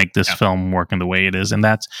to make this film work in the way it is. And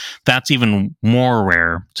that's even more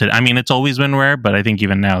rare. It's always been rare, but I think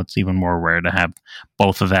even now it's even more rare to have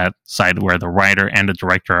both of that side where the writer and the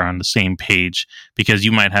director are on the same page, because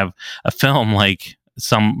you might have a film like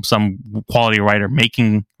some quality writer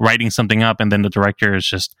writing something up and then the director is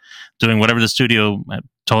just doing whatever the studio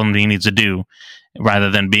told him he needs to do, rather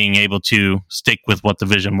than being able to stick with what the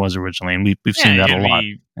vision was originally. And we've seen that a lot.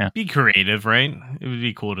 Be creative, right? It would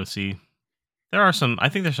be cool to see There are some. I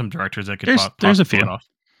think there's some directors that could. There's a few. Pull it off.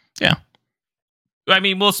 Yeah. I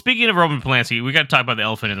mean, well, speaking of Roman Polanski, we got to talk about the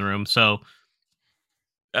elephant in the room. So,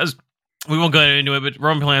 as we won't go into it, but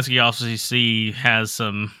Roman Polanski obviously has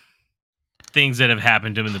some things that have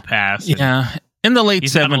happened to him in the past. Yeah, in the late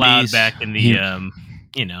 70s, not allowed back in the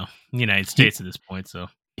United States at this point. So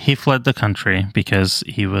he fled the country because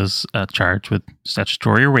he was charged with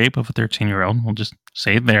statutory rape of a 13-year-old. We'll just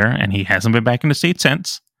say it there, and he hasn't been back in the state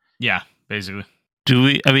since. Yeah, basically.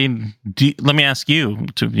 Let me ask you,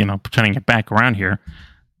 turning it back around here,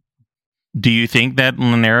 do you think that in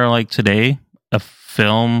an era like today, a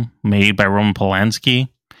film made by Roman Polanski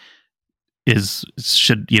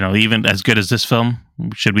should even as good as this film,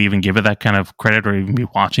 should we even give it that kind of credit or even be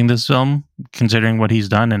watching this film, considering what he's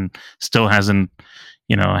done and still hasn't,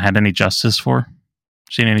 had any justice for?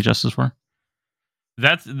 Seen any justice for?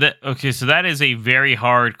 Okay, so that is a very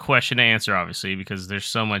hard question to answer, obviously, because there's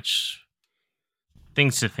so much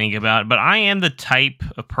things to think about, but I am the type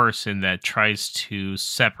of person that tries to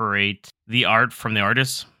separate the art from the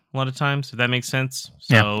artist a lot of times, if that makes sense.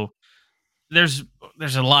 So there's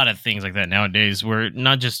a lot of things like that nowadays where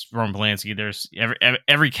not just Roman Polanski, there's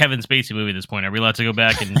every Kevin Spacey movie at this point. Are we allowed to go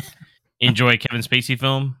back and enjoy a Kevin Spacey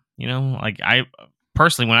film? Like I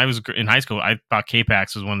personally, when I was in high school, I thought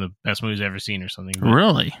K-Pax was one of the best movies I've ever seen or something. But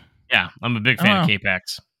really? Yeah, I'm a big fan of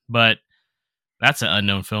K-Pax, but that's an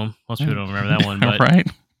unknown film. Most people don't remember that one, but right.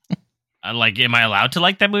 Am I allowed to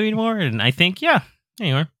like that movie anymore? And I think, yeah,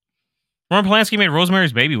 anyway. Roman Polanski made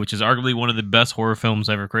Rosemary's Baby, which is arguably one of the best horror films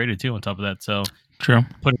ever created, too, on top of that. So, true.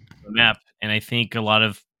 Put it on the map. And I think a lot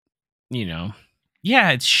of,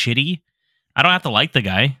 it's shitty. I don't have to like the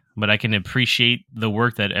guy, but I can appreciate the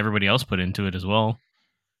work that everybody else put into it as well.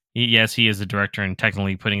 Yes, he is the director and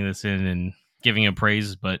technically putting this in and giving him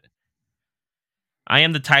praise, but I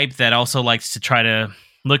am the type that also likes to try to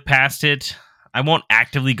look past it. I won't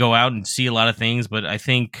actively go out and see a lot of things, but I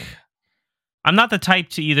think I'm not the type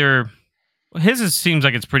to either. His seems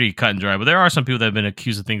like it's pretty cut and dry, but there are some people that have been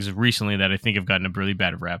accused of things recently that I think have gotten a really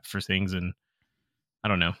bad rap for things, and I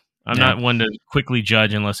don't know. I'm not one to quickly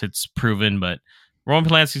judge unless it's proven, but Roman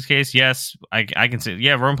Polanski's case, yes, I can say,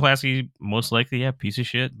 Roman Polanski, most likely, piece of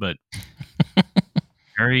shit, but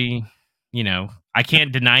very, I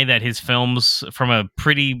can't deny that his films from a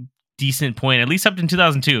pretty decent point, at least up to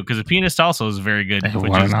 2002, because The Pianist also is very good. He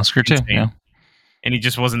won an Oscar too, yeah. And he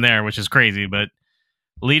just wasn't there, which is crazy, but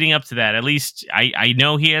leading up to that, at least I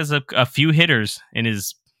know he has a few hitters in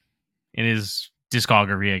his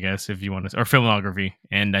discography, I guess, if you want to, or filmography.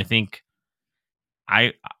 And I think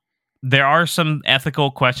there are some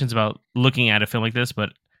ethical questions about looking at a film like this,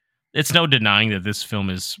 but it's no denying that this film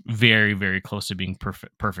is very, very close to being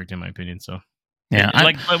perfect in my opinion. So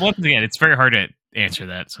but once again, it's very hard to answer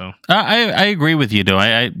that. So I agree with you, though.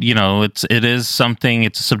 It is something.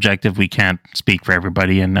 It's subjective. We can't speak for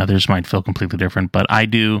everybody, and others might feel completely different. But I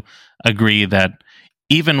do agree that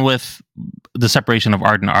even with the separation of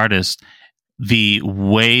art and artist, the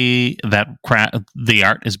way that the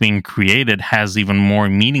art is being created has even more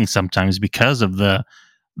meaning sometimes because of the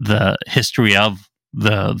history of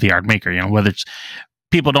the art maker. Whether it's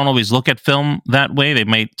people don't always look at film that way; they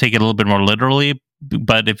might take it a little bit more literally.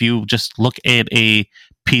 But if you just look at a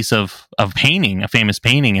piece of painting, a famous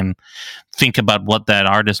painting, and think about what that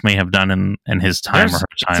artist may have done in his time or her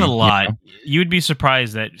time. It's a lot. You'd be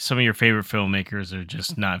surprised that some of your favorite filmmakers are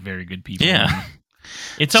just not very good people. Yeah.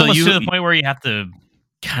 It's almost to the point where you have to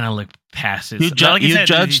kind of look past it. You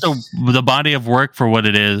judge the body of work for what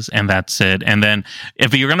it is, and that's it. And then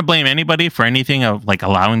if you're going to blame anybody for anything of like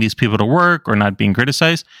allowing these people to work or not being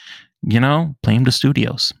criticized, blame the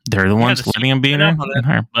studios. They're the ones letting them be in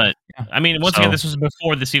there. But I mean, once again, this was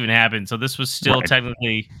before this even happened, so this was still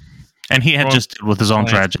technically. And he had just dealt with his own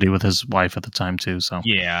tragedy with his wife at the time too. So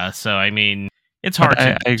so I mean, it's hard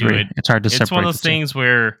to do it. It's hard to separate. It's one of those things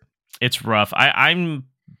where it's rough. I'm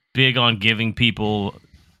big on giving people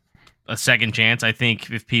a second chance. I think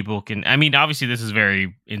if people can, I mean, obviously this is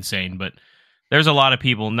very insane, but there's a lot of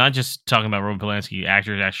people, not just talking about Roman Polanski,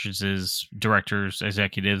 actors, actresses, directors,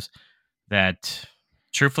 executives, that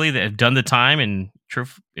truthfully that have done the time, and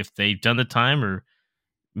if they've done the time or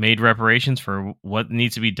made reparations for what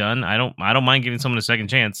needs to be done, I don't mind giving someone a second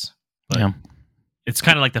chance. But it's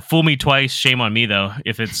kind of like the fool me twice, shame on me though,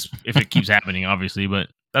 if it keeps happening, obviously. But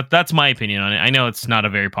that's my opinion on it. I know it's not a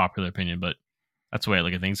very popular opinion, but that's the way I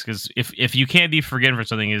look at things. Because if you can't be forgiven for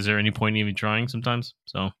something, is there any point in even trying sometimes?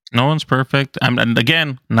 So no one's perfect. And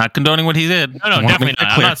again, not condoning what he did. No, definitely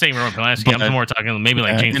not. I'm not saying Roman Polanski. I'm more talking maybe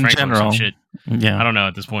like James Franco or some shit. Yeah, I don't know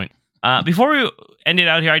at this point. Before we end it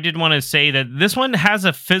out here, I did want to say that this one has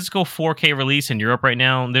a physical 4K release in Europe right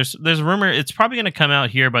now. There's a rumor it's probably going to come out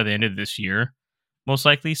here by the end of this year, most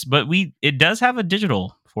likely. But it does have a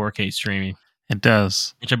digital 4K streaming. It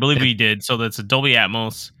does, which I believe we did. So that's a Dolby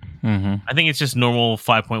Atmos. Mm-hmm. I think it's just normal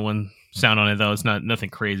 5.1 sound on it, though. It's nothing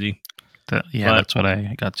crazy. That's what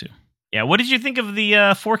I got to. Yeah, what did you think of the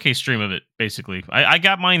 4K stream of it, basically? I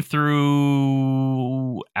got mine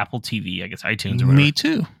through Apple TV, I guess, iTunes or whatever. Me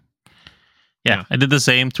too. Yeah, I did the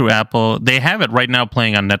same through Apple. They have it right now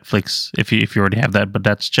playing on Netflix if you already have that, but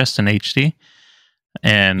that's just in HD.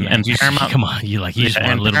 And Paramount, come on, you just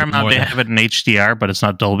want a little Paramount, bit more. They have it in HDR, but it's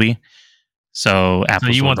not Dolby. So Apple,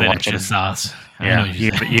 you want that extra sauce? Yeah,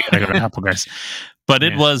 you gotta go to Apple, guys. But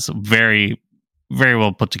it was very, very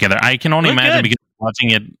well put together. I can only imagine because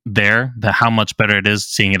watching it there, how much better it is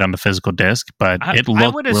seeing it on the physical disc. But it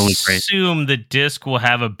looked really great. I would assume the disc will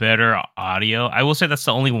have a better audio. I will say that's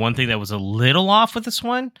the only one thing that was a little off with this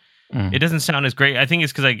one. It doesn't sound as great. I think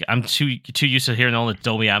it's because I'm too used to hearing all the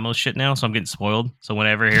Dolby Atmos shit now, so I'm getting spoiled. So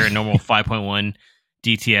whenever I hear a normal 5.1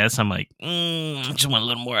 DTS, I'm like, I just want a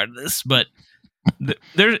little more out of this. But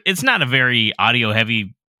it's not a very audio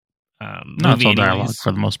heavy movie. It's all dialogue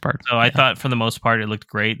for the most part. So I thought for the most part it looked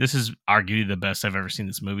great. This is arguably the best I've ever seen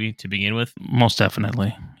this movie to begin with. Most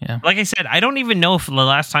definitely, yeah. Like I said, I don't even know if the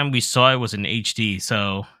last time we saw it was in HD.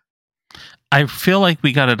 So I feel like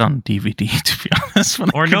we got it on DVD, to be honest.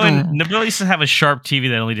 Or Nabil used to have a Sharp TV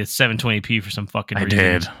that only did 720p for some fucking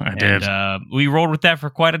reason. I did. We rolled with that for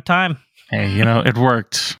quite a time. Hey, it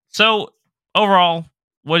worked. So overall,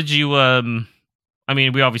 what did you? I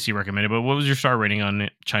mean, we obviously recommend it, but what was your star rating on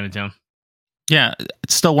Chinatown? Yeah,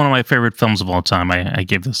 it's still one of my favorite films of all time. I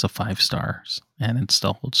gave this a 5 stars, and it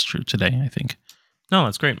still holds true today, I think. No,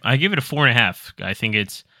 that's great. I give it a 4.5. I think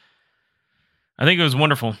it was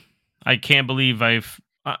wonderful. I can't believe I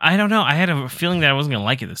don't know. I had a feeling that I wasn't going to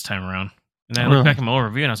like it this time around. And I looked back at my old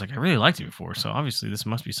review and I was like, I really liked it before. So obviously this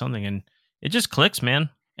must be something. And it just clicks, man.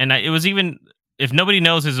 And it was even, if nobody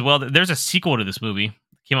knows as well, there's a sequel to this movie. It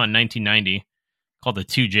came out in 1990 called The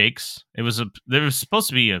Two Jakes. There was supposed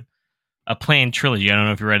to be a planned trilogy. I don't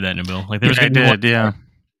know if you read that, Nabil. Like, I did, yeah.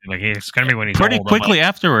 Like, hey, it's going to be when he's pretty old. quickly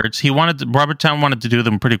afterwards. Robert Town wanted to do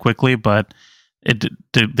them pretty quickly, but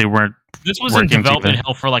they weren't. This was in development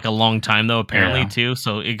hell for like a long time, though, apparently, too.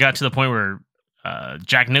 So it got to the point where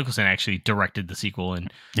Jack Nicholson actually directed the sequel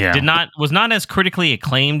and was not as critically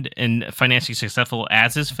acclaimed and financially successful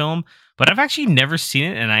as his film. But I've actually never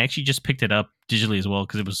seen it, and I actually just picked it up digitally as well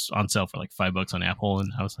because it was on sale for like $5 on Apple,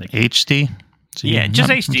 and I was like, HD. So just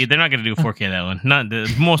HD. They're not going to do 4K that one.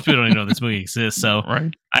 Most people don't even know this movie exists. So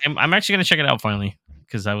I'm actually going to check it out finally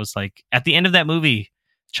because I was like, at the end of that movie.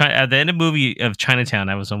 At the end of the movie of Chinatown,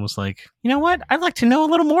 I was almost like, you know what? I'd like to know a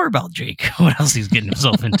little more about Jake. What else he's getting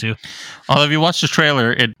himself into. Although if you watch the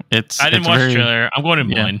trailer, I didn't watch the trailer. I'm going in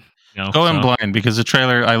blind. Go in blind because the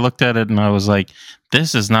trailer, I looked at it and I was like,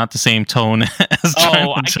 this is not the same tone as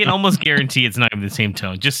Chinatown. I can almost guarantee it's not even the same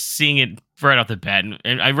tone. Just seeing it right off the bat.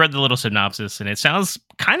 And I read the little synopsis and it sounds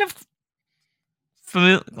kind of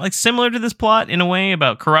similar to this plot in a way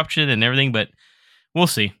about corruption and everything, but we'll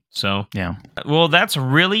see. So, well, that's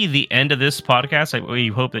really the end of this podcast. We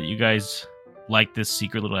hope that you guys like this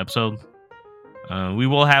secret little episode. We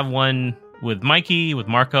will have one with Mikey, with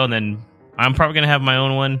Marco, and then I'm probably going to have my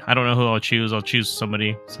own one. I don't know who I'll choose. I'll choose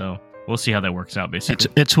somebody. So we'll see how that works out,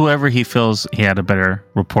 basically. It's whoever he feels he had a better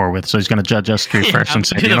rapport with. So he's going to judge us three first and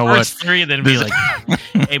say, you know what? Three, and then be like,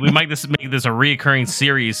 hey, we might make this a reoccurring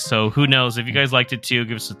series. So who knows? If you guys liked it too,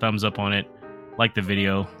 give us a thumbs up on it. Like the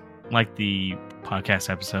video. Like the podcast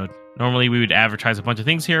episode. Normally we would advertise a bunch of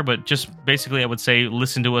things here, but just basically I would say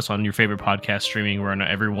listen to us on your favorite podcast streaming. We're on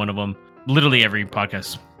every one of them. Literally every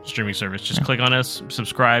podcast streaming service. Just click on us,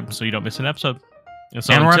 subscribe so you don't miss an episode.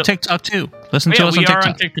 And we're on TikTok too. Listen to us on TikTok. We are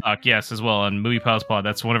on TikTok, yes, as well, on Movie Pals Pod.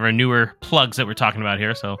 That's one of our newer plugs that we're talking about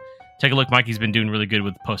here. So take a look. Mikey's been doing really good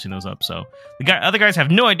with posting those up. So other guys have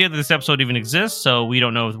no idea that this episode even exists, so we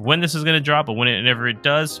don't know when this is going to drop, but whenever it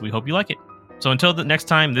does, we hope you like it. So until the next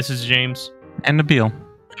time, this is James. And Nabil.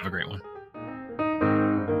 Have a great one.